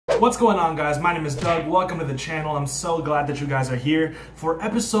What's going on, guys? My name is Doug. Welcome to the channel. I'm so glad that you guys are here for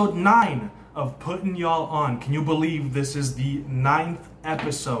episode 9 of Puttin Y'all On. Can you believe this is the 9th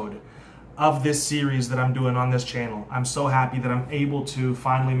episode of this series that I'm doing on this channel? I'm so happy that I'm able to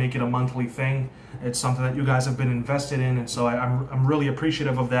finally make it a monthly thing. It's something that you guys have been invested in, and so I'm really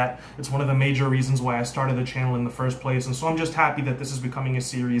appreciative of that. It's one of the major reasons why I started the channel in the first place, and so I'm just happy that this is becoming a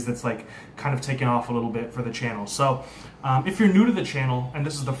series that's like kind of taken off a little bit for the channel. So if you're new to the channel and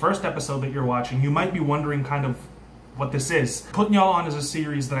this is the first episode that you're watching, you might be wondering kind of what this is. Puttin Y'all On is a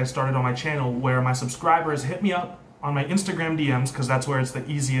series that I started on my channel where my subscribers hit me up on my Instagram DMs, because that's where it's the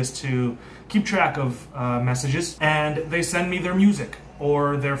easiest to keep track of messages, and they send me their music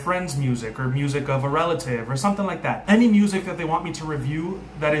or their friend's music or music of a relative or something like that. Any music that they want me to review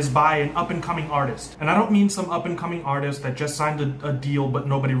that is by an up-and-coming artist. And I don't mean some up-and-coming artist that just signed a deal but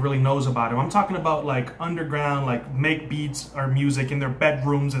nobody really knows about him. I'm talking about like underground, like make beats or music in their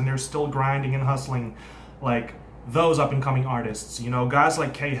bedrooms and they're still grinding and hustling, like those up-and-coming artists, you know, guys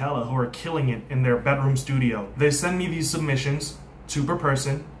like KEMi who are killing it in their bedroom studio. They send me these submissions, 2 per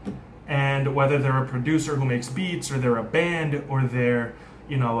person, and whether they're a producer who makes beats or they're a band or they're,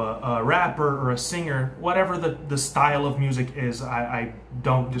 you know, a rapper or a singer, whatever the style of music is, I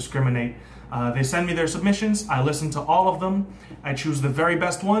don't discriminate. They send me their submissions, I listen to all of them, I choose the very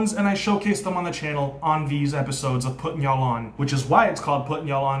best ones, and I showcase them on the channel on these episodes of Puttin Y'all On, which is why it's called Puttin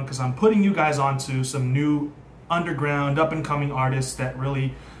Y'all On, because I'm putting you guys onto some new underground, up-and-coming artists that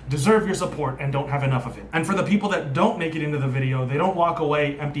really deserve your support and don't have enough of it. And for the people that don't make it into the video, they don't walk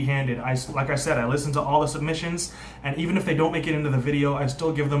away empty-handed. Like I said, I listen to all the submissions, and even if they don't make it into the video, I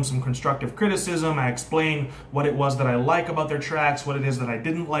still give them some constructive criticism. I explain what it was that I like about their tracks, what it is that I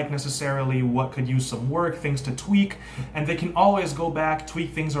didn't like necessarily, what could use some work, things to tweak, and they can always go back,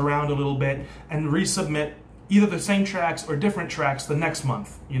 tweak things around a little bit, and resubmit either the same tracks or different tracks the next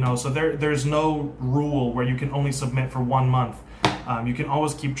month, you know, so there's no rule where you can only submit for 1 month. You can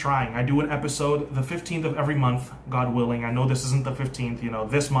always keep trying. I do an episode the 15th of every month, God willing. I know this isn't the 15th, you know,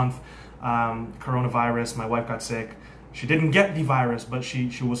 this month, coronavirus, my wife got sick. She didn't get the virus, but she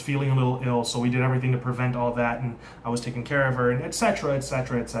was feeling a little ill, so we did everything to prevent all that, and I was taking care of her, and etc.,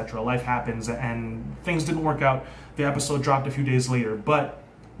 etc., etc. Life happens, and things didn't work out. The episode dropped a few days later, but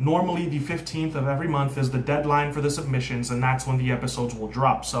normally the 15th of every month is the deadline for the submissions, and that's when the episodes will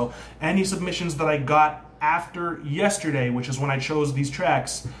drop. So any submissions that I got after yesterday, which is when I chose these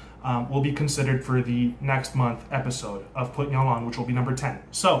tracks, will be considered for the next month episode of Puttin Y'all On, which will be number 10.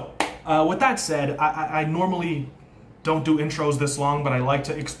 So with that said, I normally don't do intros this long, but I like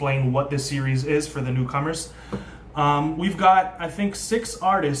to explain what this series is for the newcomers. We've got, I think, 6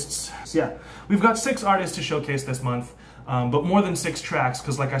 artists. So yeah, we've got 6 artists to showcase this month. But more than 6 tracks,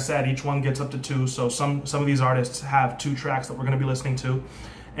 because like I said, each one gets up to 2, so some of these artists have 2 tracks that we're going to be listening to.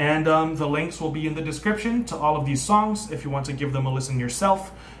 And the links will be in the description to all of these songs if you want to give them a listen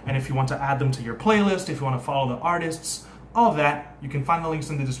yourself, and if you want to add them to your playlist, if you want to follow the artists, all of that, you can find the links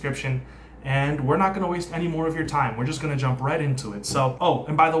in the description. And we're not going to waste any more of your time. We're just going to jump right into it. So, oh,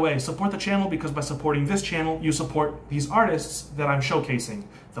 and by the way, support the channel, because by supporting this channel, you support these artists that I'm showcasing.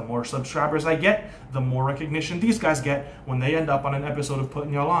 The more subscribers I get, the more recognition these guys get when they end up on an episode of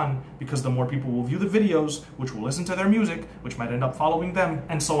Puttin Y'all On, because the more people will view the videos, which will listen to their music, which might end up following them,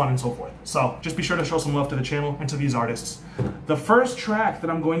 and so on and so forth. So, just be sure to show some love to the channel and to these artists. The first track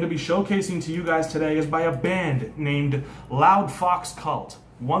that I'm going to be showcasing to you guys today is by a band named loudfoxcult.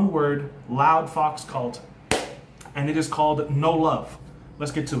 One word, loudfoxcult, and it is called No Love.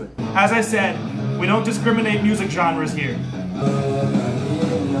 Let's get to it. As I said, we don't discriminate music genres here.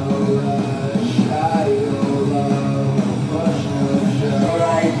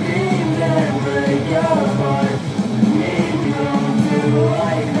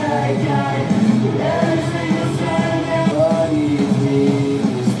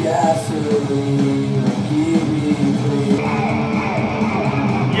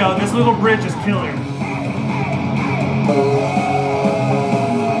 Yo, this little bridge is killer.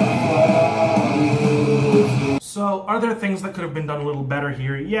 So, are there things that could have been done a little better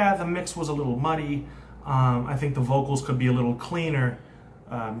here? Yeah, the mix was a little muddy. I think the vocals could be a little cleaner.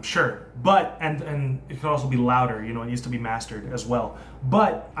 Sure, but, and it could also be louder, you know, it needs to be mastered as well.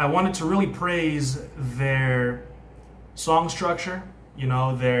 But I wanted to really praise their song structure. You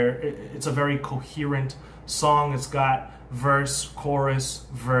know, it's a very coherent song. It's got verse, chorus,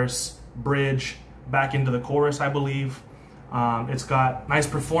 verse, bridge, back into the chorus, I believe. It's got nice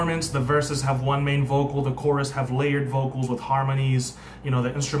performance. The verses have one main vocal, the chorus have layered vocals with harmonies. You know,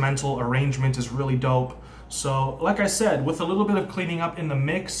 the instrumental arrangement is really dope. So like I said, with a little bit of cleaning up in the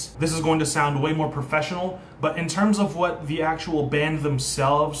mix, this is going to sound way more professional. But in terms of what the actual band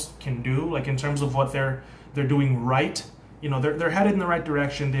themselves can do, like in terms of what they're doing right, you know, they're headed in the right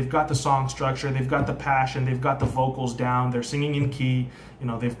direction. They've got the song structure, they've got the passion, they've got the vocals down, they're singing in key, you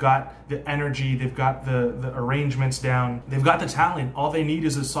know, they've got the energy, they've got the arrangements down, they've got the talent. All they need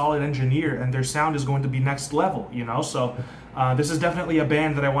is a solid engineer and their sound is going to be next level, you know? So this is definitely a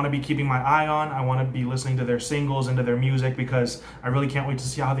band that I want to be keeping my eye on. I want to be listening to their singles and to their music because I really can't wait to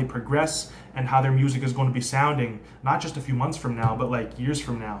see how they progress and how their music is going to be sounding, not just a few months from now, but like years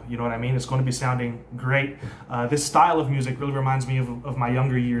from now. You know what I mean? It's going to be sounding great. This style of music really reminds me of my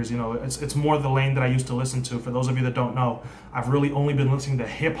younger years. You know, it's more the lane that I used to listen to. For those of you that don't know, I've really only been listening to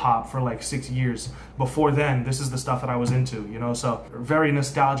hip hop for like 6 years. Before then, this is the stuff that I was into, you know, so very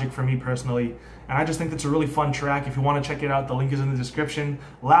nostalgic for me personally. And I just think that's a really fun track. If you want to check it out, the link is in the description.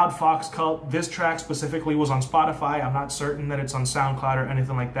 Loudfoxcult. This track specifically was on Spotify. I'm not certain that it's on SoundCloud or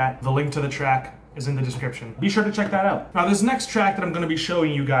anything like that. The link to the track is in the description. Be sure to check that out. Now, this next track that I'm going to be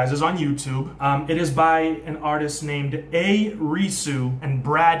showing you guys is on YouTube. It is by an artist named resoo and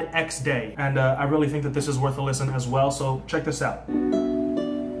bradxday. And I really think that this is worth a listen as well. So check this out.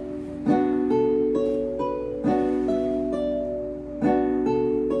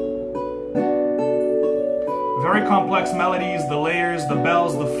 Very complex melodies, the layers, the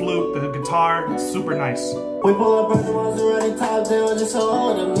bells, the flute, the guitar, super nice. We pull up on the Maserati top down just so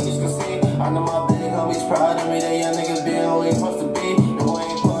all them niggas can see. I know my big homies proud of me, that young niggas being who we supposed to be. And we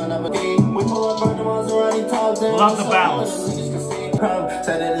ain't pulling up a key. We pull up on the Maserati top down. Love the bounce.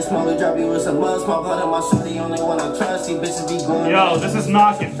 Said that it's smoke, drop you with some buzz. My blood and my shorty, only one I trust. See bitches be going. Yo, this is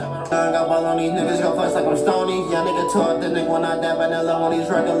knocking. I got ball on these niggas, go first like I'm Stony. Young nigga talk, the nigga when I dab vanilla on these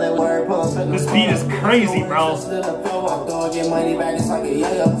record labels. This beat is crazy, bro.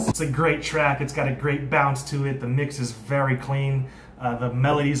 It's a great track. It's got a great bounce to it. The mix is very clean. The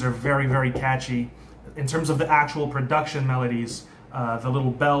melodies are very, very catchy. In terms of the actual production melodies, the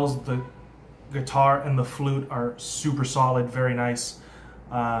little bells, the guitar and the flute are super solid, very nice.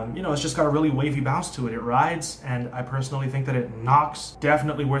 You know, it's just got a really wavy bounce to it. It rides, and I personally think that it knocks.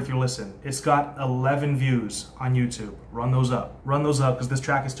 Definitely worth your listen. It's got 11 views on YouTube. Run those up. Run those up because this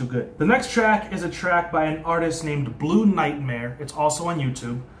track is too good. The next track is a track by an artist named Blue Nightmare. It's also on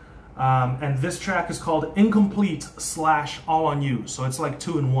YouTube. And this track is called Incomplete / All on You. So it's like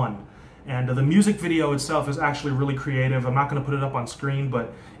 2 in 1. And the music video itself is actually really creative. I'm not going to put it up on screen,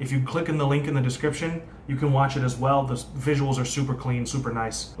 but if you click in the link in the description, you can watch it as well. The visuals are super clean, super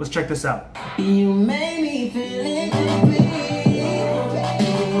nice. Let's check this out. You made me feel it.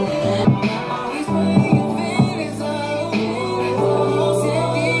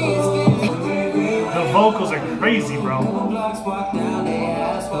 The vocals are crazy, bro.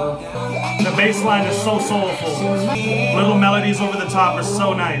 The bass line is so soulful. Little melodies over the top are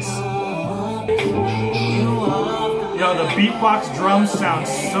so nice. Yo, the beatbox drums sound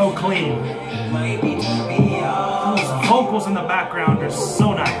so clean. Those vocals in the background are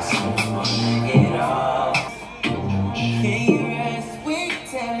so nice.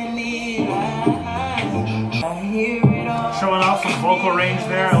 Showing off some vocal range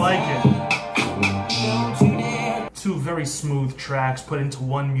there, I like it. Two very smooth tracks put into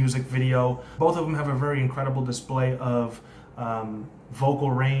one music video. Both of them have a very incredible display of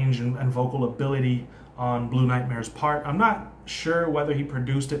vocal range and vocal ability on Blue Nightmare's part. I'm not sure whether he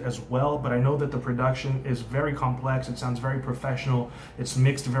produced it as well, but I know that the production is very complex. It sounds very professional. It's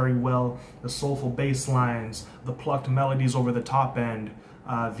mixed very well. The soulful bass lines, the plucked melodies over the top end,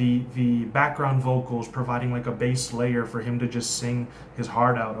 the background vocals providing like a bass layer for him to just sing his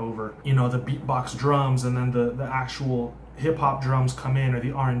heart out over. You know, the beatbox drums, and then the actual hip-hop drums come in, or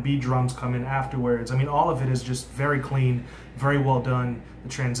the R&B drums come in afterwards. I mean, all of it is just very clean, very well done. The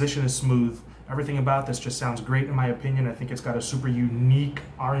transition is smooth. Everything about this just sounds great in my opinion. I think it's got a super unique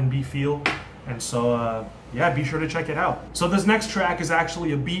R&B feel. And so, yeah, be sure to check it out. So this next track is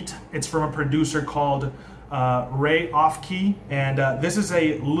actually a beat. It's from a producer called offkey, and this is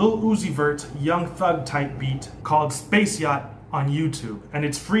a Lil Uzi Vert, Young Thug type beat called Space Yacht on YouTube, and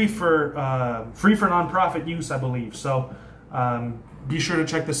it's free for non-profit use, I believe. So be sure to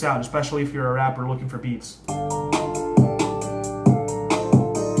check this out, especially if you're a rapper looking for beats.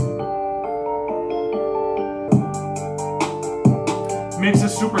 Mix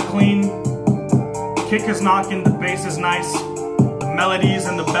is super clean, kick is knocking, the bass is nice. Melodies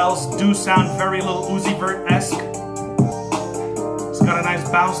and the bells do sound very Lil Uzi Vert-esque. It's got a nice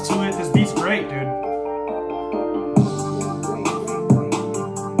bounce to it. This beat's great, dude.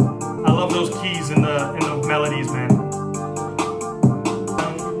 I love those keys in the melodies, man.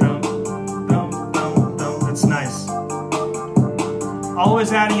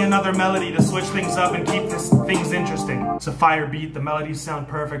 Always adding another melody to switch things up and keep things interesting. It's a fire beat. The melodies sound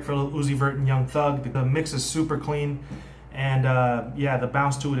perfect for Lil Uzi Vert and Young Thug. The mix is super clean. And yeah, the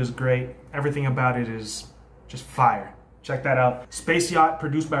bounce to it is great. Everything about it is just fire. Check that out. Space Yacht,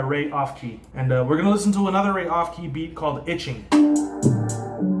 produced by Ray Offkey. And we're gonna listen to another Ray Offkey beat called Itching.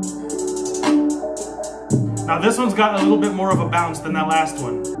 Now this one's got a little bit more of a bounce than that last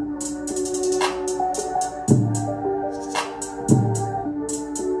one.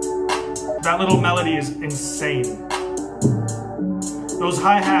 That little melody is insane. Those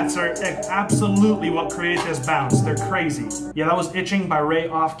hi-hats are absolutely what create this bounce. They're crazy. Yeah, that was Itching by Ray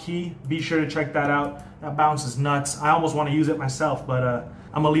Offkey. Be sure to check that out. That bounce is nuts. I almost want to use it myself, but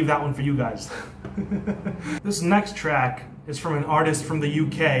I'm gonna leave that one for you guys. This next track is from an artist from the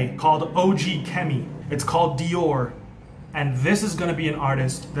UK called KEMi. It's called Dior. And this is gonna be an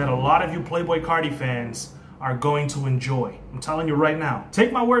artist that a lot of you Playboi Carti fans are going to enjoy. I'm telling you right now.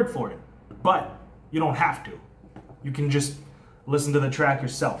 Take my word for it. But you don't have to. You can just listen to the track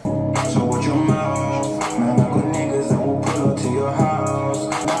yourself. So with your mouth, man, I got niggas that will pull up to your house.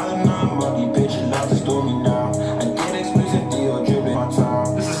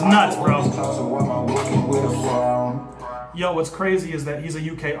 This is nuts, bro. Yo, what's crazy is that he's a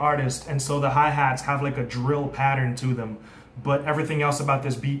UK artist, and so the hi-hats have like a drill pattern to them, but everything else about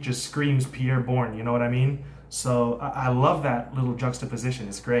this beat just screams Pierre Bourne, you know what I mean? So I love that little juxtaposition.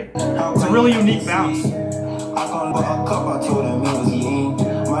 It's great. It's a really unique bounce.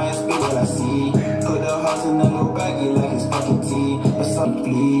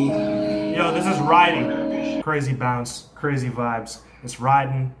 Yo, this is riding. Crazy bounce, crazy vibes. It's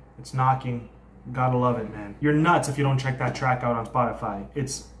riding, it's knocking. Gotta love it, man. You're nuts if you don't check that track out on Spotify.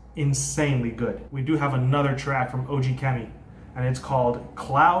 It's insanely good. We do have another track from KEMi, and it's called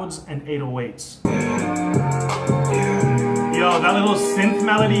Clouds and 808s. Yo, that little synth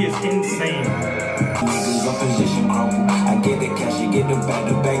melody is insane. I get the cash, you get the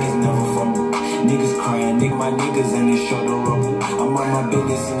bag is never from niggas crying, my niggas and they show the rubble. I'm on my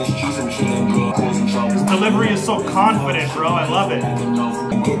business in the streets, I'm chilling, causing trouble. His delivery is so confident, bro. I love it.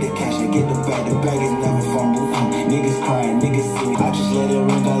 Get the cash, you get the bag is never from niggas crying, niggas see me. I just let it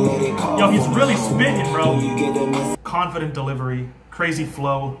ring, I let it call. Yo, he's really spitting, bro. Confident delivery, crazy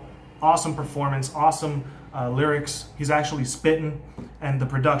flow, awesome performance, awesome lyrics. He's actually spitting, and the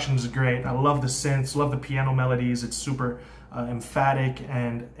production is great. I love the synths, love the piano melodies. It's super emphatic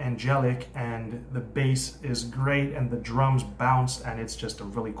and angelic, and the bass is great, and the drums bounce, and it's just a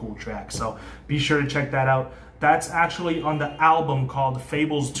really cool track. So be sure to check that out. That's actually on the album called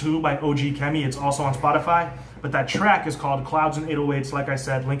Fables 2 by KEMi. It's also on Spotify, but that track is called Clouds and 808s. Like I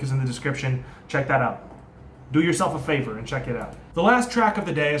said, link is in the description. Check that out. Do yourself a favor and check it out. The last track of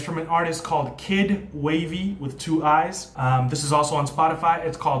the day is from an artist called Kiid, Wavy with 2 eyes. This is also on Spotify.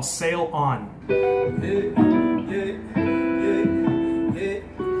 It's called Sail On.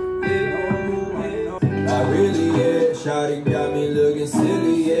 I really, yeah, shawty got me looking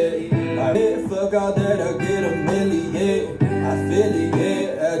silly, yeah. I fuck out that I get a milli, yeah. I feel it,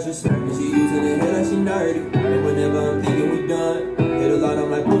 yeah, at your service. She using it here like she nerdy. And whenever I'm thinking we done, hit a lot, I'm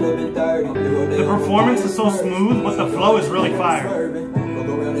like, pull up in 30. The performance is so smooth, but the flow is really fire.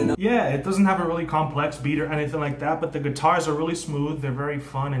 Yeah, it doesn't have a really complex beat or anything like that, but the guitars are really smooth. They're very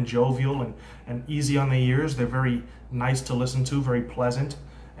fun and jovial and easy on the ears. They're very nice to listen to, very pleasant.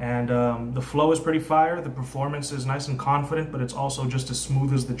 And the flow is pretty fire. The performance is nice and confident, but it's also just as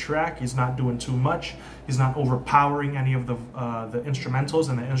smooth as the track. He's not doing too much. He's not overpowering any of the instrumentals,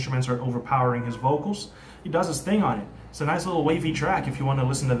 and the instruments aren't overpowering his vocals. He does his thing on it. It's a nice little wavy track if you want to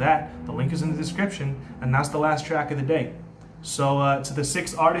listen to that. The link is in the description, and that's the last track of the day. So to the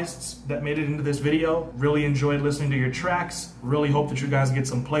 6 artists that made it into this video, really enjoyed listening to your tracks. Really hope that you guys get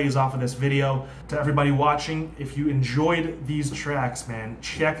some plays off of this video. To everybody watching, if you enjoyed these tracks, man,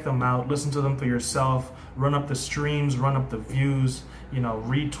 check them out. Listen to them for yourself. Run up the streams, run up the views, you know,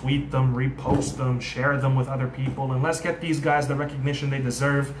 retweet them, repost them, share them with other people. And let's get these guys the recognition they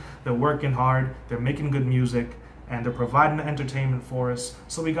deserve. They're working hard, they're making good music, and they're providing the entertainment for us,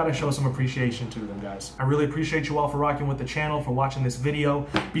 so we gotta show some appreciation to them, guys. I really appreciate you all for rocking with the channel, for watching this video.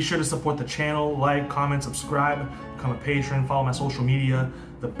 Be sure to support the channel, like, comment, subscribe, become a patron, follow my social media.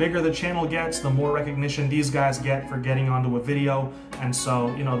 The bigger the channel gets, the more recognition these guys get for getting onto a video. And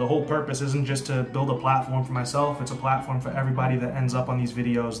so, you know, the whole purpose isn't just to build a platform for myself, it's a platform for everybody that ends up on these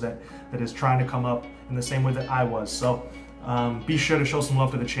videos that is trying to come up in the same way that I was. So be sure to show some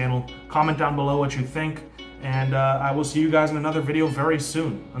love to the channel. Comment down below what you think. And I will see you guys in another video very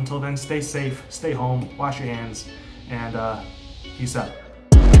soon. Until then, stay safe, stay home, wash your hands, and peace out.